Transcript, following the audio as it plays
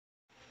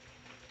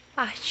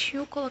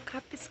partiu colocar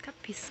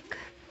pisca-pisca.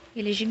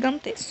 Ele é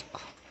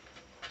gigantesco.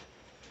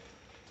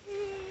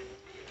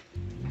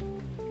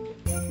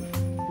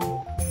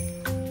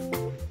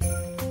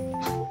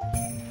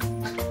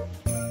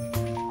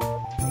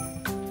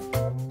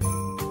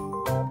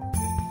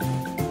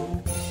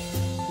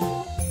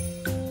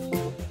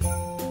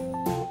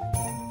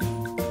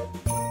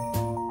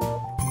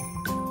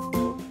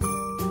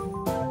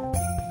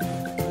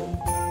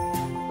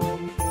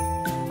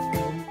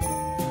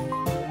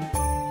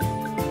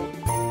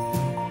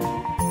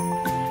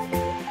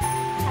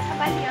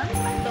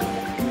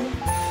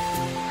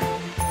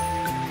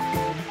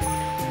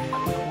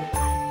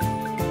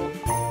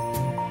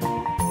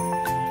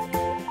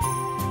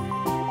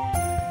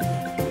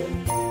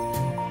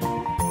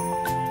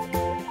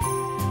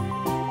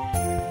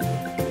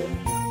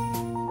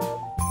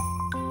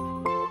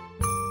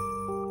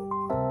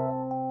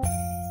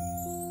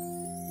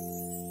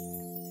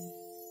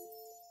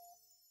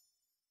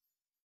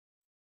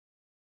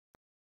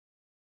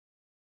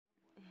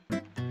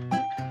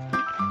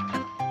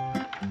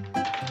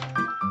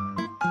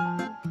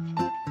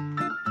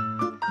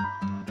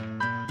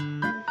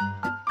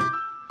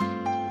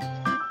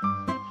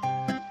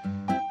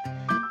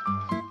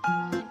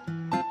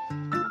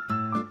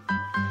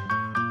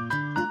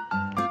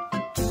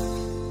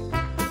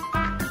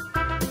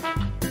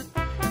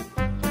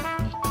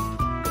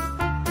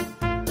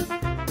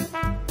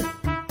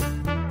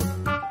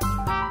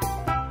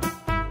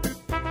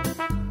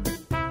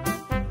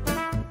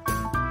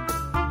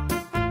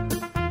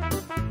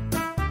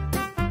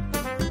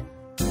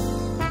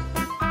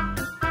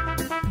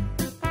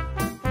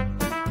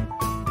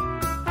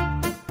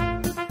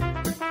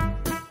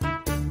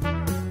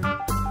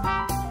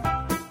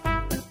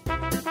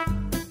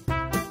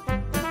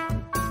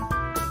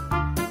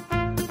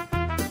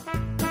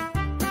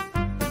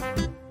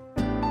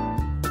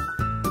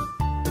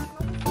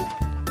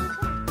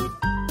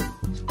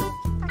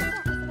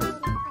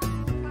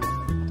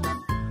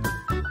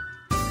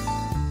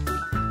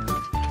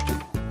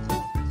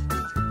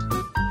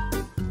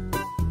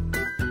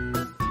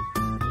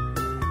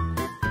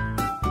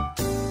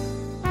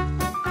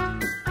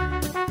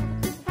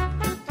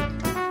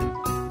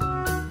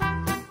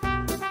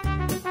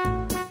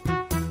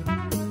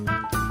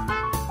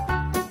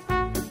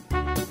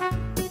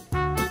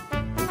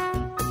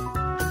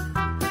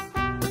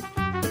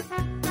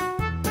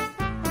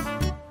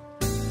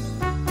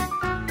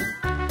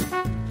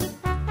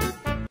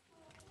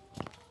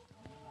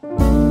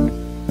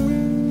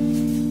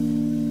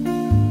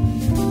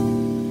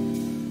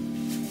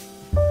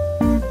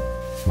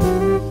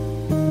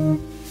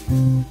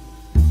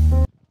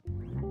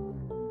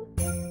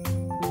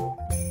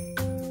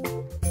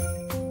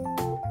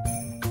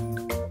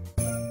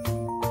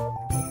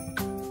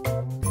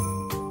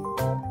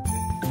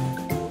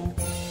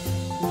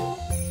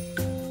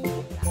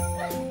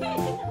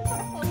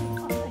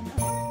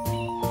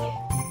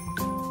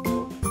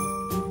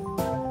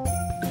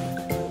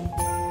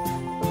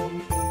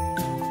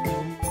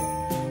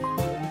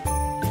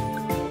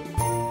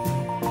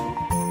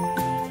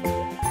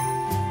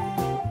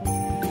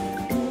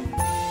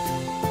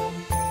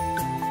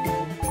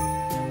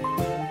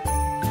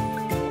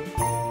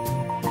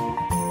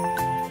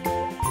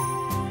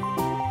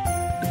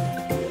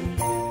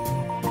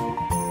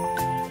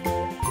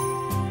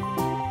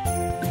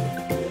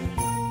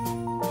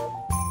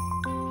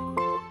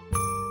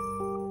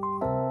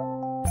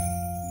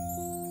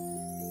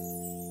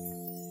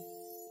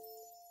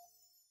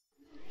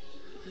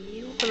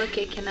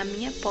 Coloquei aqui na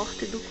minha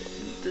porta do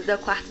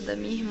quarto da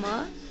minha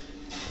irmã.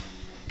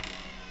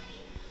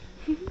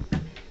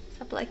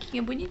 Essa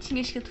plaquinha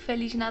bonitinha escrito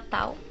Feliz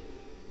Natal.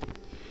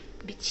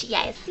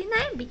 BTS,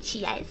 né?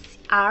 BTS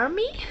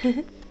Army.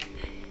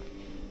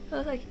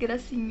 Olha que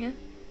gracinha.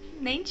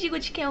 Nem digo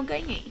de quem eu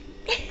ganhei.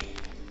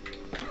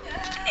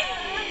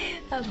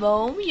 Tá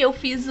bom? E eu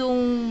fiz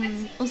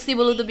um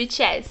símbolo do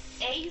BTS.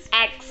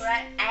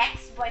 Ex-boyfriend.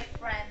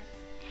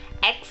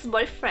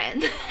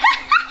 Ex-boyfriend.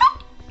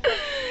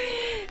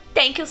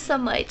 Thank you so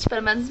much.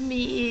 Pelo menos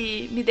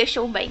me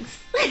deixou bem.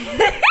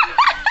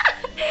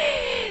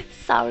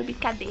 Sorry,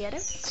 brincadeira.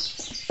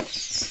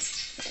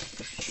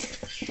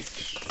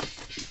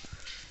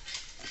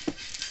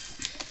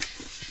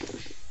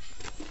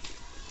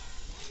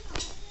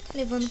 Tá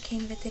levando quem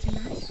no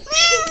veterinário?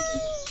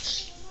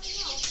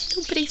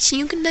 Um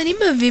pretinho que não dá nem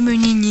pra ver, meu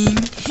nininho.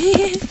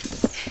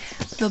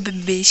 Meu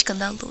bebê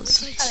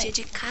escandaloso. Dia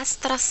de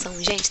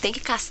castração. Gente, tem que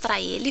castrar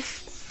ele.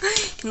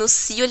 No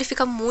cio ele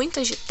fica muito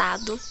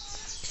agitado.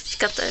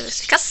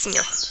 Fica assim,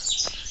 ó.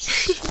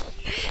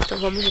 Então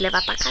vamos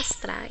levar pra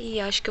castrar. E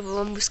acho que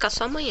vamos buscar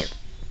só amanhã.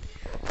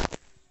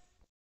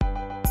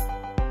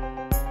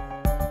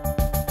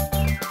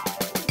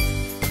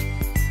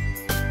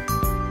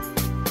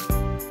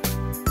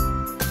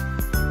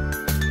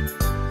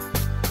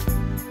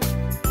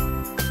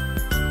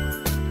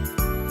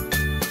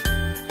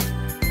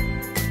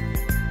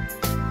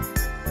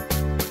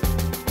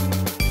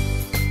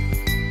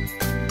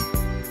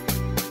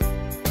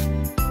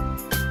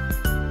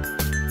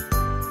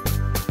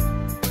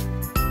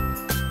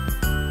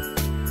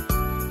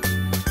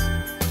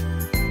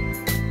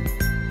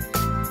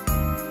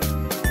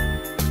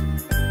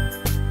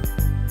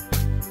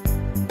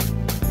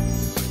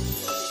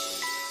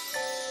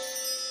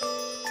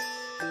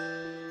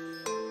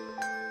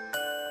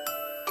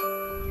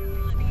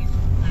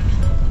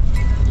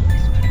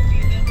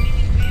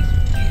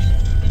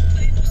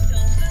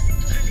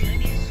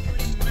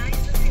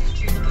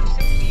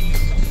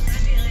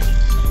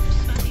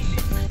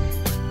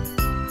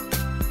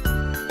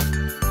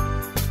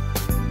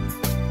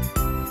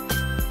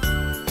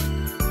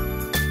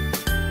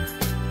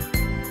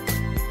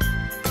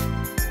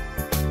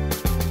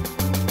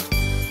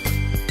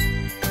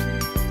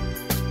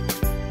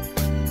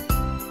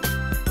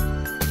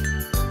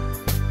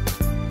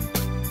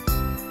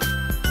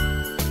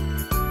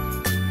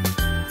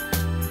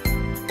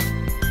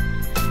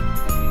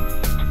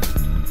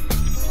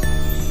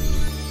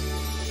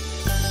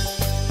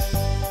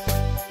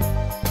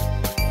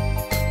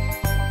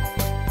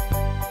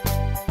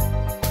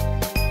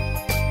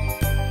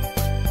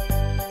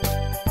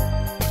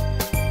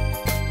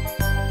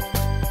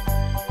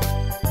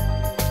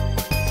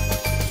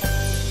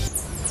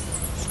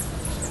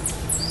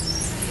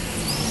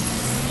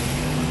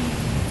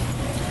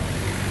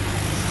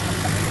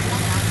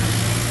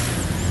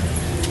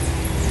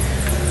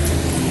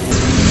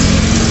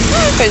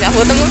 Pois a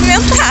rua tá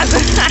movimentada.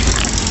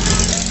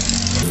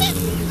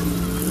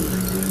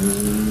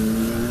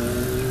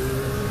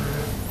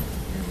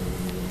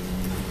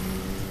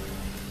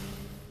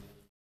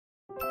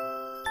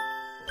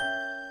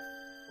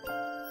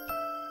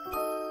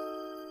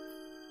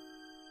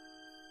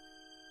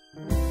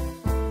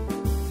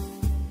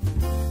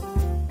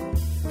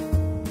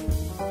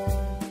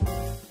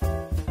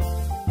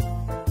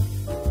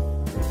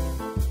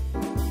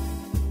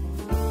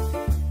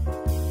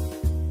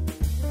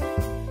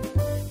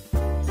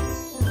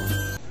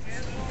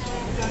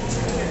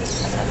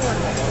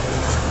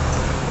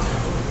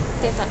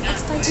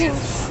 Tadinho.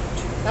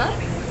 Hã?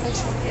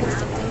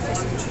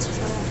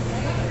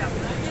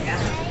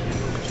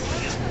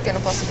 Porque eu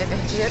não posso beber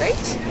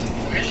direito.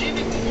 O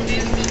regime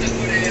comunista da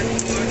Coreia do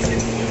Norte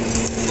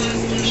com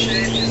as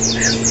manchetes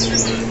desta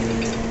semana.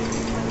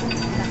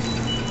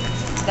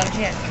 Dá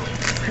dinheiro.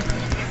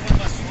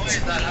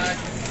 Informações da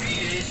rádio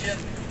Free Asia,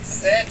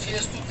 7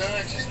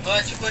 estudantes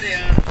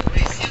norte-coreanos do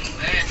ensino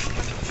médio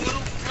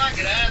foram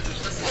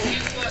flagrados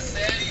assistindo a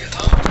série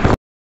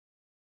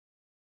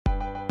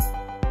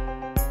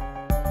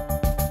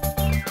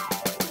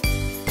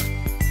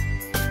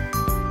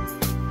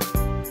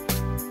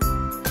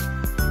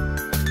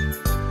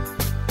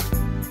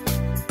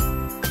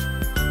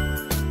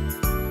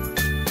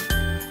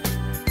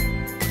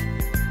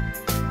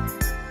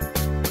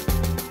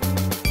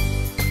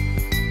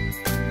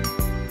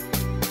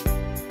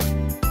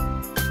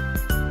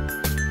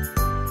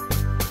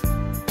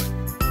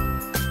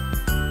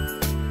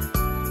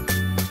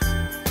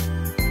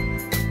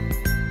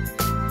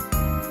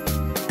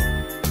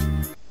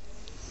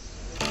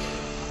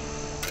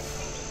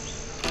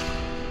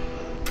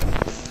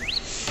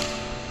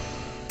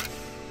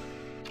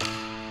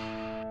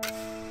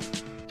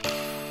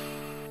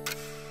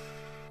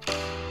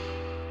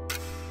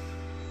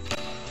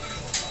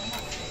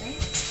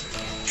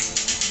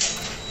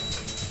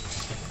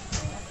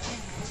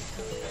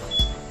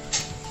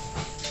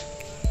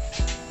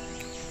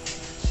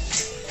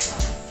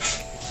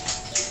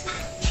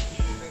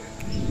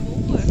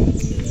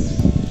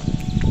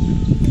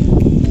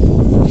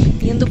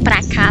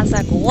pra casa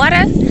agora.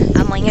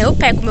 Amanhã eu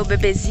pego meu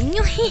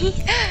bebezinho,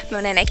 meu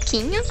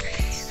nenequinho.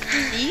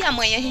 E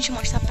amanhã a gente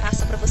mostra a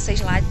praça pra vocês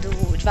lá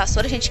de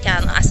Vassouras, gente, que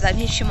a cidade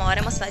que a gente mora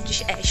é uma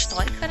cidade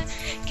histórica, né?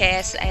 Que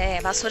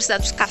é Vassouras,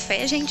 cidade dos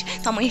cafés, gente.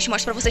 Então amanhã a gente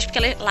mostra pra vocês, porque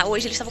lá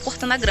hoje eles estavam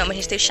cortando a grama. A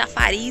gente teve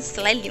chafariz,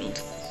 lá é lindo.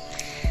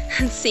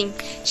 Sim,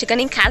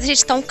 chegando em casa,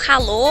 gente, tá um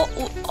calor.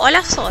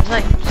 Olha só,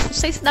 gente. Não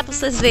sei se dá pra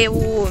vocês verem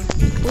o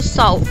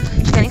sol.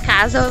 Chegando em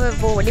casa, eu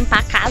vou limpar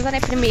a casa, né,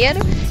 primeiro.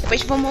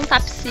 Depois vou montar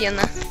a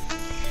piscina.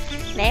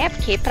 Né,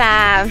 porque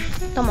pra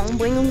tomar um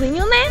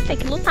banhozinho, né, tem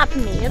que lutar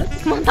primeiro. Tem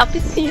que montar a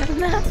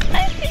piscina.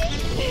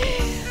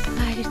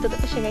 Ai, gente, tudo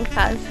pra chegar em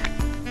casa.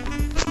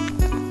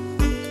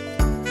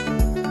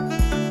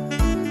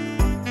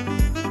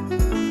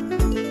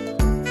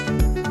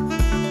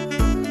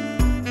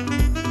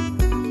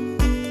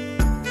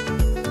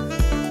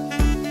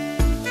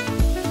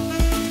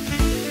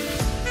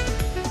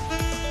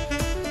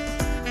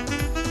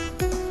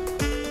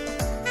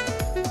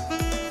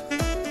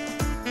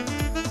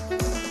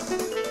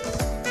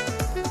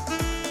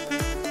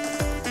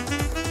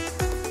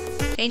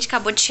 A gente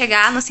acabou de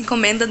chegar nossa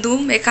encomenda do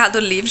Mercado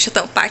Livre. Deixa eu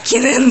tampar aqui,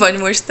 né? Não pode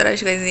mostrar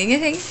as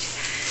coisinhas, gente.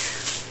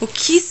 O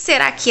que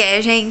será que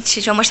é, gente?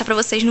 Já vou mostrar pra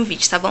vocês no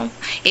vídeo, tá bom?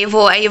 Eu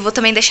vou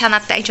também deixar na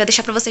tela. A gente vai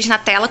deixar pra vocês na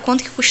tela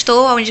quanto que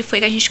custou, onde foi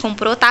que a gente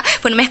comprou, tá?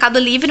 Foi no Mercado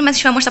Livre, mas a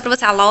gente vai mostrar pra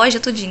vocês a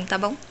loja, tudinho, tá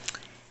bom?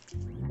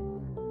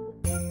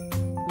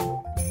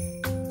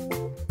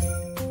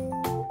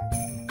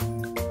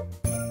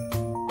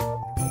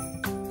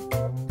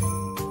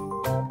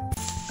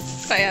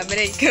 Vai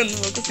abrir que eu não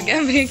vou conseguir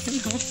abrir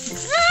aqui não.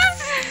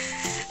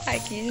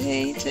 Aqui,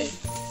 gente.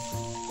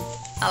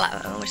 Olha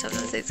lá, vou mostrar pra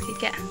vocês o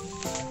que é.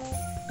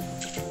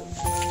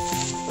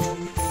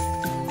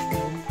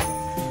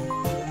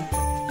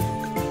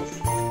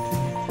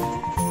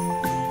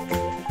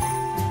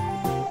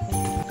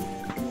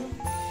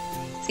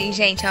 Sim,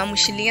 gente, é uma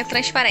mochilinha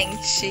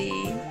transparente.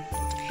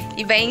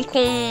 E vem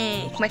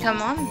com... como é que é o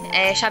nome?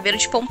 É chaveiro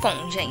de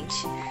pompom, gente.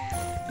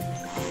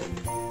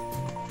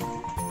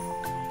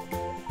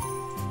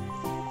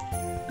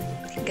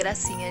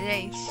 Gracinha,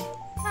 gente.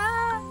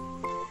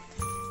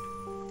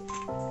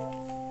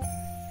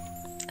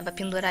 Eu vou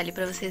pendurar ali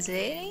pra vocês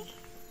verem.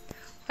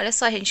 Olha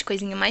só, gente,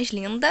 coisinha mais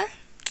linda.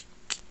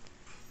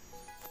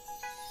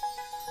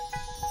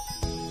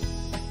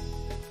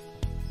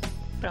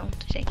 Pronto,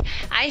 gente.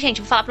 Ai,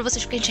 gente, vou falar pra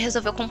vocês porque a gente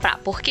resolveu comprar.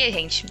 Por quê,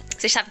 gente?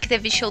 Vocês sabem que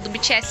teve show do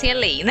BTS em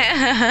LA,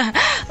 né?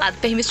 Lá do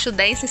Permisso to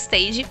Dance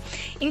Stage.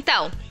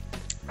 Então...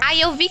 aí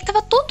eu vi que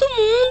tava todo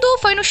mundo,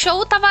 foi no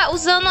show, tava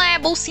usando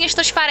bolsinhas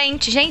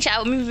transparentes. Gente,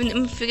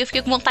 eu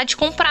fiquei com vontade de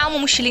comprar uma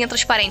mochilinha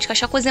transparente, que eu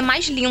achei a coisa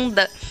mais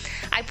linda.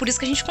 Aí por isso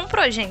que a gente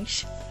comprou,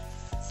 gente.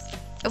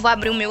 Eu vou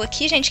abrir o meu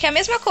aqui, gente, que é a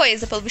mesma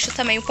coisa. Pelo bicho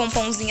também o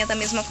pomponzinho é da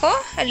mesma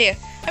cor. Ali,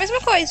 a mesma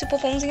coisa, o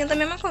pomponzinho é da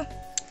mesma cor.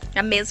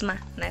 A mesma,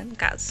 né, no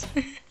caso.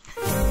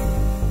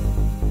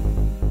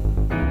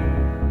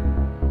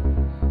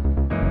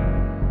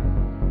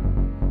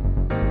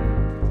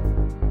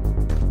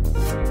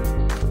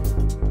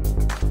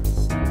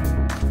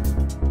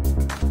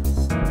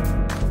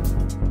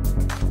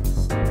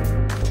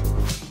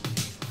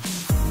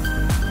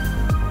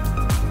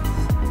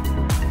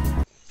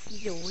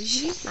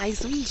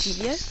 Mais um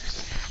dia.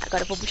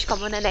 Agora eu vou buscar o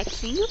meu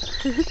nenequinho.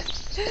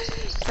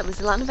 Estamos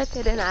lá no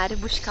veterinário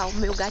buscar o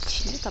meu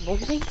gatinho, tá bom,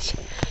 gente?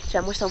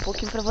 Já vou mostrar um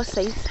pouquinho pra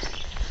vocês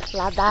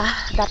lá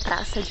da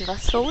Praça de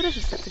Vassouras,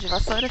 do Centro de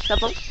Vassouras, tá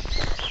bom?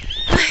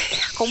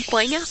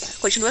 Acompanha,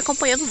 continue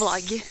acompanhando o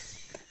vlog.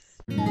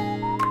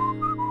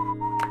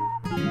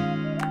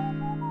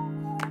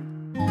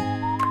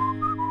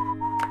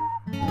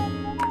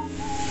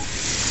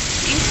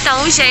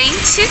 Então,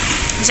 gente,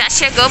 já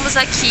chegamos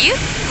aqui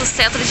no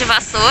Centro de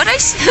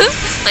Vassouras.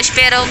 Tô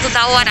esperando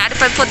dar o horário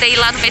pra poder ir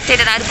lá no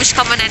veterinário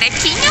buscar o meu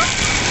nenequinho.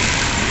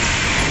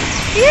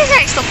 Ih,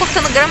 gente, tô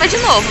cortando grama de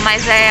novo,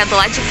 mas do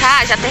lado de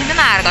cá já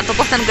terminaram. Agora tô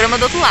cortando grama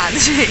do outro lado,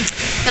 gente.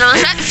 Ela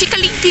já fica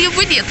limpinho e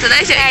bonito, né,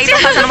 gente? Aí tô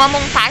fazendo uma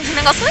montagem de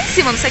negócio lá em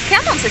cima, não sei o que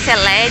é não. Não sei se é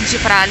LED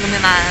pra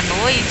iluminar a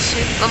noite.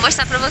 Vou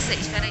mostrar pra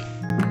vocês, peraí.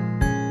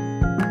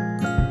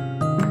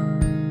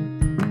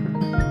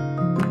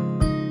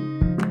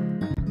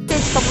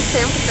 Como o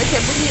centro daqui é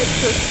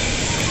bonito,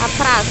 a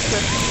praça,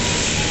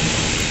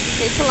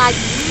 tem esse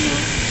laguinho,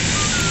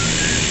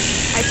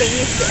 aí tem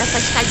essa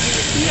escadinha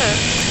aqui, ó,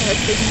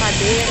 essa de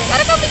madeira.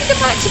 Agora que eu vi que tem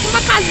tipo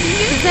uma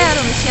casinha.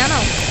 Fizeram, não tinha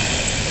não.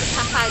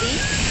 Safari.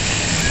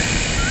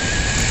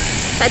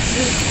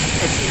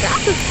 Petezinho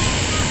gato?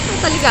 Não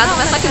tá ligado, Não,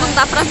 mas só que não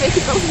dá pra ver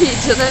aqui pelo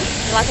vídeo, né?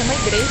 Lá tem uma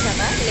igreja,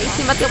 né? E lá em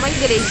cima tem uma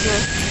igreja.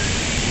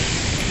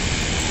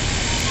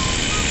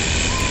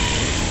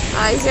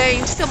 Ai,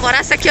 gente, se eu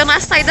morasse aqui eu não ia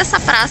sair dessa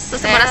praça.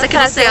 Se eu morasse aqui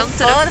no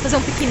centro. Fazer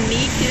um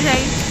piquenique,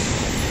 gente.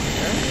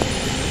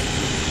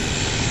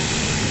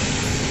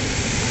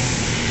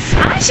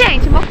 Ah,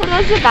 gente, uma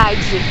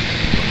curiosidade.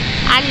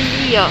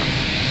 Ali, ó,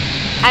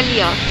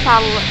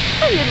 salão.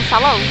 Ali no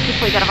salão que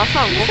foi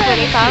gravação?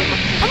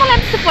 Eu não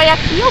lembro se foi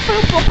aqui ou foi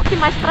um pouco aqui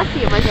mais pra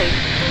cima, gente.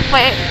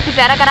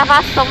 Fizeram a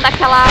gravação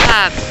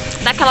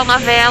daquela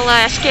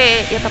novela, acho que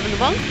é Eta Mundo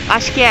Bom?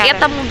 Acho que é.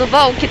 Eta Mundo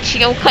Bom, que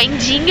tinha o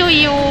Candinho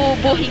e o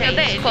burrinho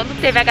dele. Quando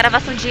teve a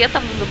gravação de Eta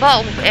Mundo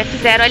Bom,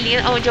 fizeram ali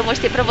onde eu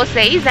mostrei pra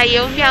vocês. Aí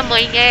eu e minha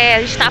mãe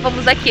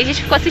estávamos aqui, a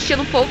gente ficou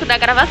assistindo um pouco da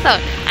gravação.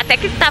 Até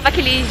que tava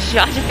aquele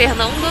Jorge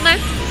Fernando, né?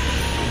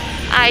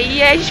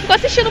 Aí a gente ficou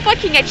assistindo um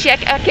pouquinho. Aí tinha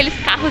aqueles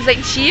carros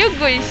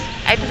antigos.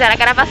 Aí fizeram a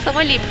gravação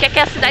ali, porque aqui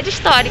é a cidade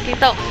histórica.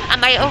 Então,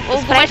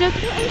 os prédios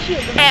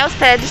antigos. Os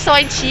prédios são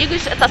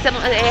antigos, estão sendo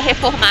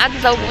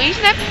reformados alguns,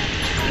 né?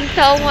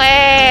 Então,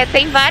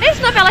 tem várias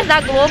novelas da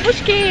Globo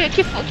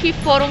que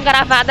foram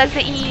gravadas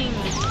em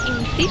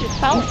sítios,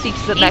 fala?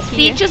 Em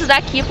sítios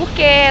daqui,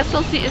 porque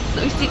os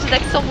sítios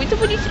daqui são muito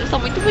bonitos,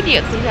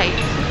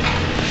 gente.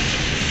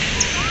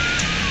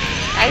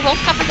 Aí vamos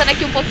ficar fazendo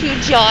aqui um pouquinho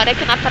de hora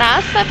aqui na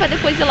praça, pra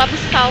depois ir lá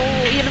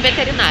ir no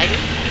veterinário.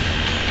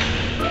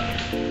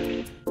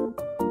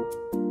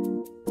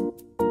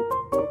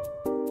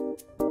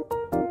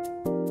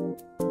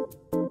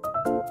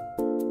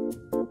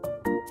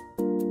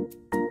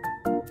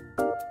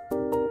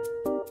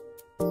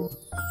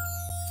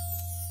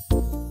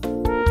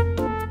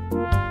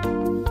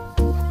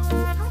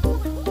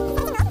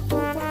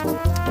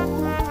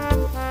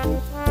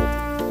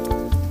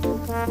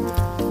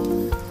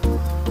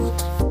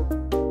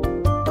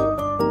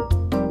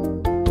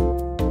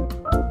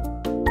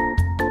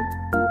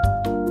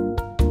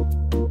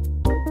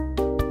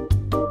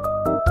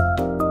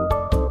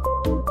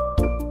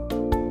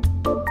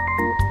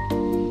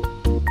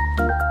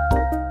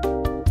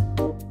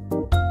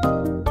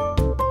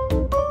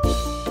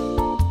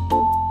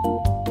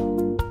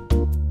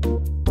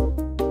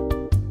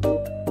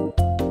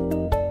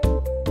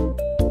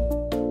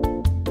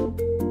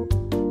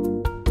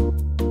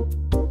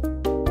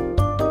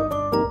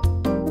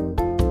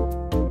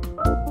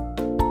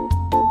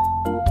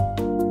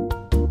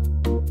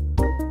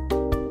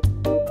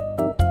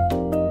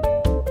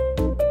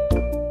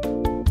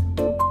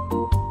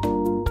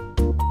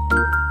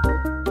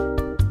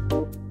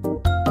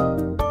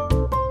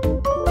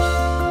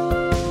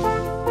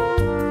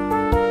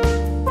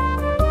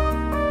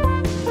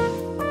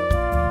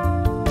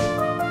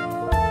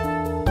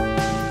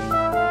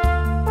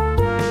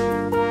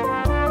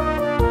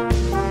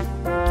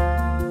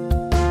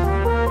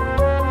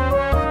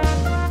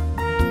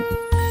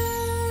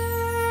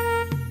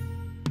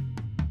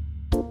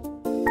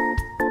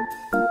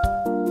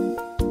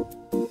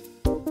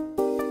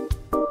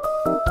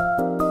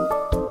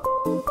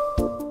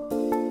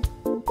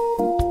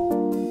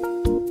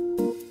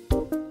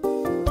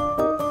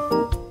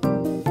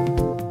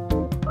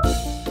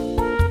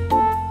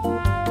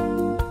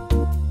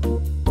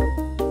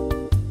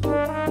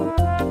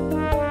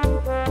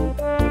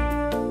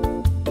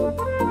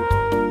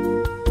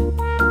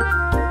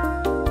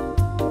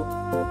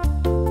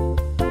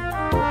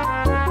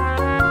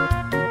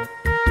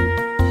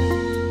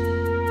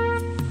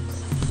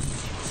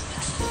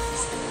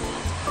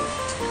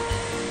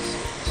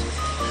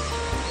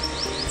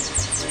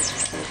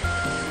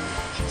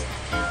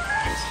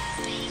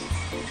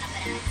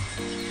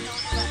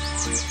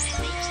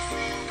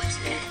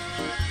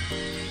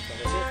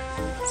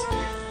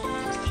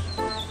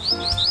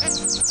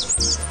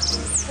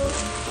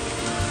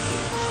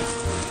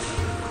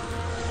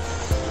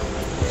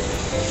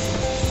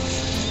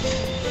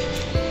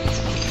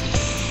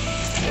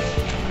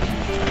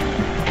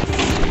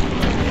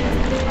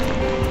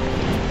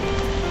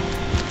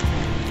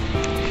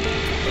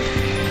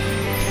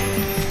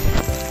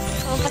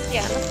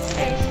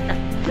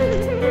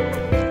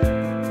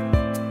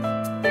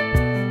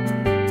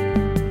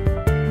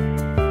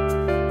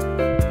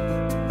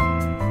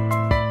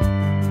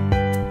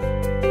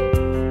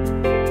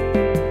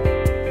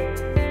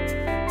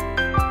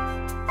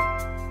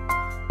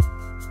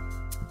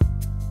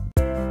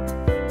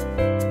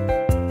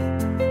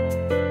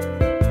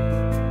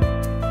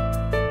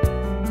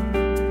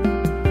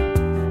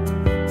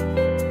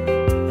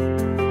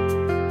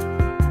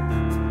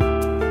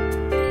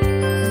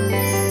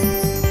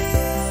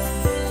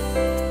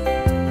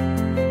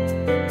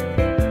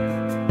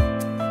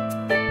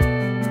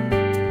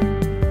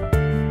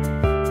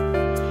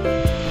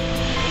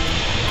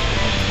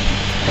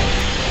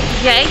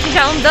 Gente,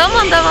 já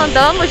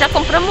andamos, já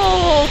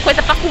compramos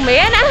coisa pra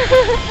comer, né?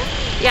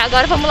 E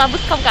agora vamos lá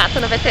buscar o gato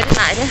na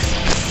veterinária.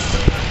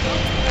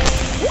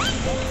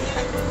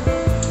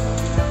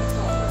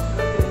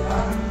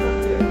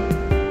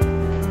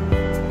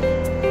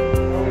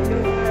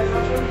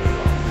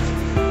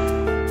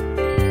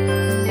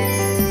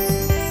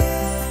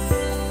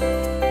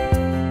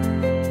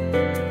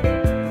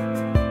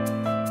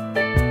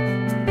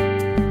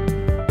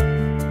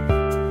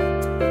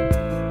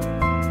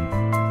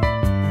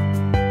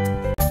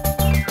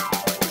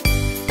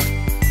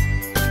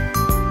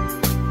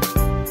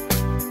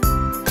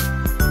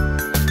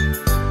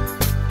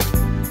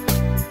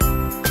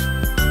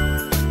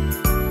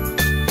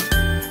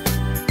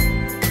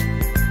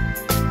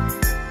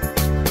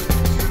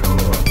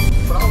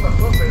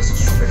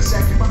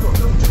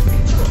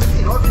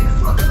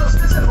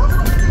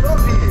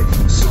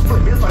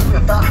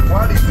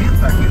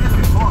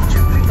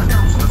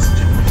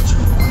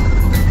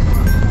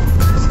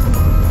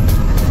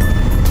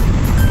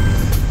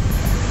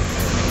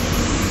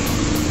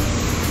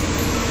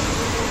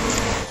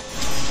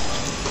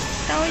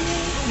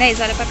 Nesse,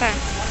 olha pra cá.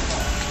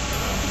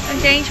 Então,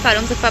 gente,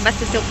 paramos aqui pra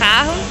abastecer o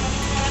carro.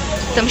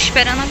 Estamos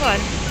esperando agora.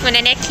 O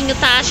nenequinho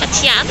tá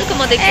chateado que eu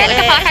mandei... Ele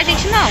quer falar com a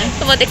gente não.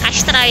 Eu mandei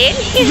castrar ele.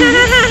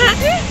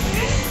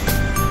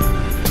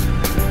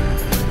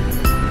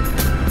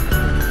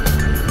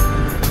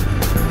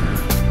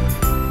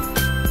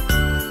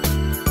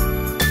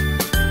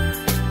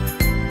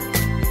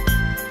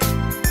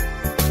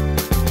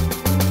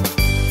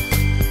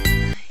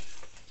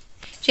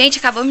 Gente,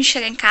 acabamos de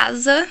chegar em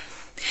casa.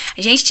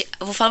 A gente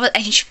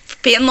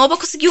penou pra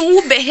conseguir um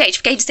Uber, gente,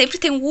 porque a gente sempre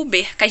tem um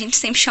Uber, que a gente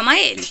sempre chama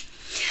ele.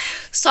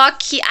 Só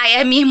que aí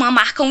a minha irmã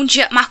marcou um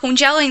dia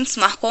antes,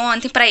 marcou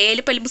ontem pra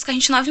ele buscar a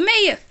gente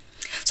 9h30.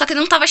 Só que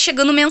não tava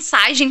chegando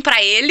mensagem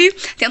pra ele,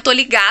 tentou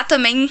ligar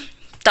também,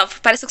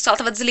 pareceu que o celular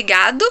tava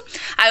desligado.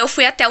 Aí eu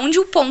fui até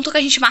o ponto que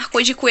a gente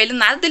marcou de ir com ele,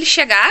 nada dele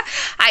chegar.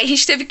 Aí a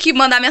gente teve que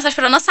mandar mensagem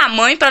pra nossa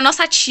mãe, pra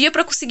nossa tia,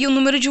 pra conseguir o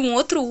número de um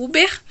outro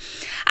Uber.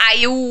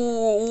 Aí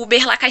o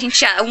Uber lá que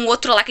um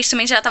outro lá que a gente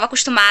também já tava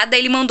acostumada,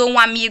 ele mandou um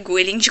amigo,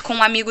 ele indicou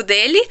um amigo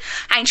dele,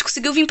 aí a gente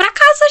conseguiu vir pra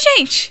casa,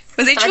 gente.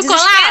 Mas a gente ficou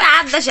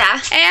desesperada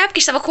já. É, porque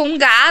estava com um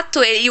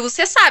gato, e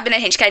você sabe,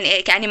 né, gente, que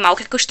é animal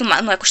que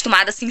não é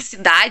acostumado, assim, em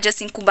cidade,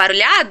 assim, com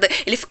barulhada,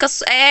 ele fica,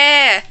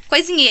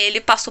 coisinha,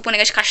 ele passou por um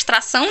negócio de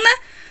castração, né?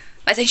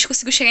 Mas a gente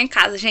conseguiu chegar em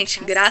casa,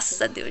 gente.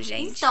 Graças a Deus,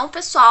 gente. Então,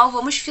 pessoal,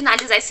 vamos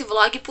finalizar esse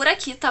vlog por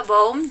aqui, tá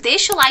bom?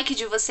 Deixa o like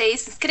de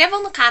vocês, se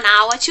inscrevam no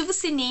canal, ativa o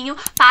sininho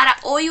para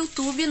o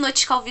YouTube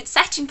notificar o vídeo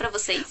certinho pra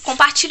vocês.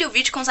 Compartilhe o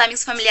vídeo com os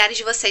amigos familiares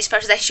de vocês pra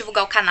ajudar a gente a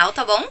divulgar o canal,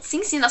 tá bom?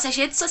 Sim, nossas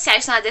redes sociais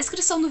estão na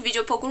descrição do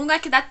vídeu, em algum lugar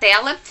aqui da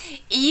tela.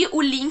 E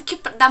o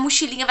link da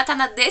mochilinha vai estar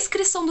na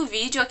descrição do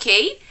vídeo,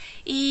 ok?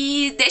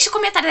 E deixa um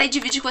comentário aí de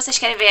vídeo que vocês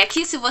querem ver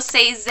aqui, se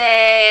vocês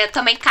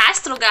também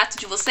castram o gato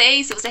de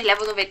vocês, se vocês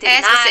levam no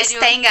veterinário. Se vocês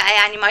têm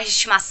animais de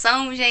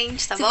estimação,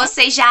 gente, tá bom? Se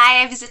vocês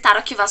já visitaram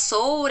aqui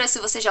Vassouras, se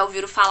vocês já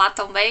ouviram falar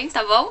também,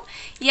 tá bom?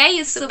 E é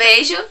isso,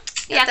 beijo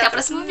e até o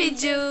próximo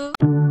vídeo.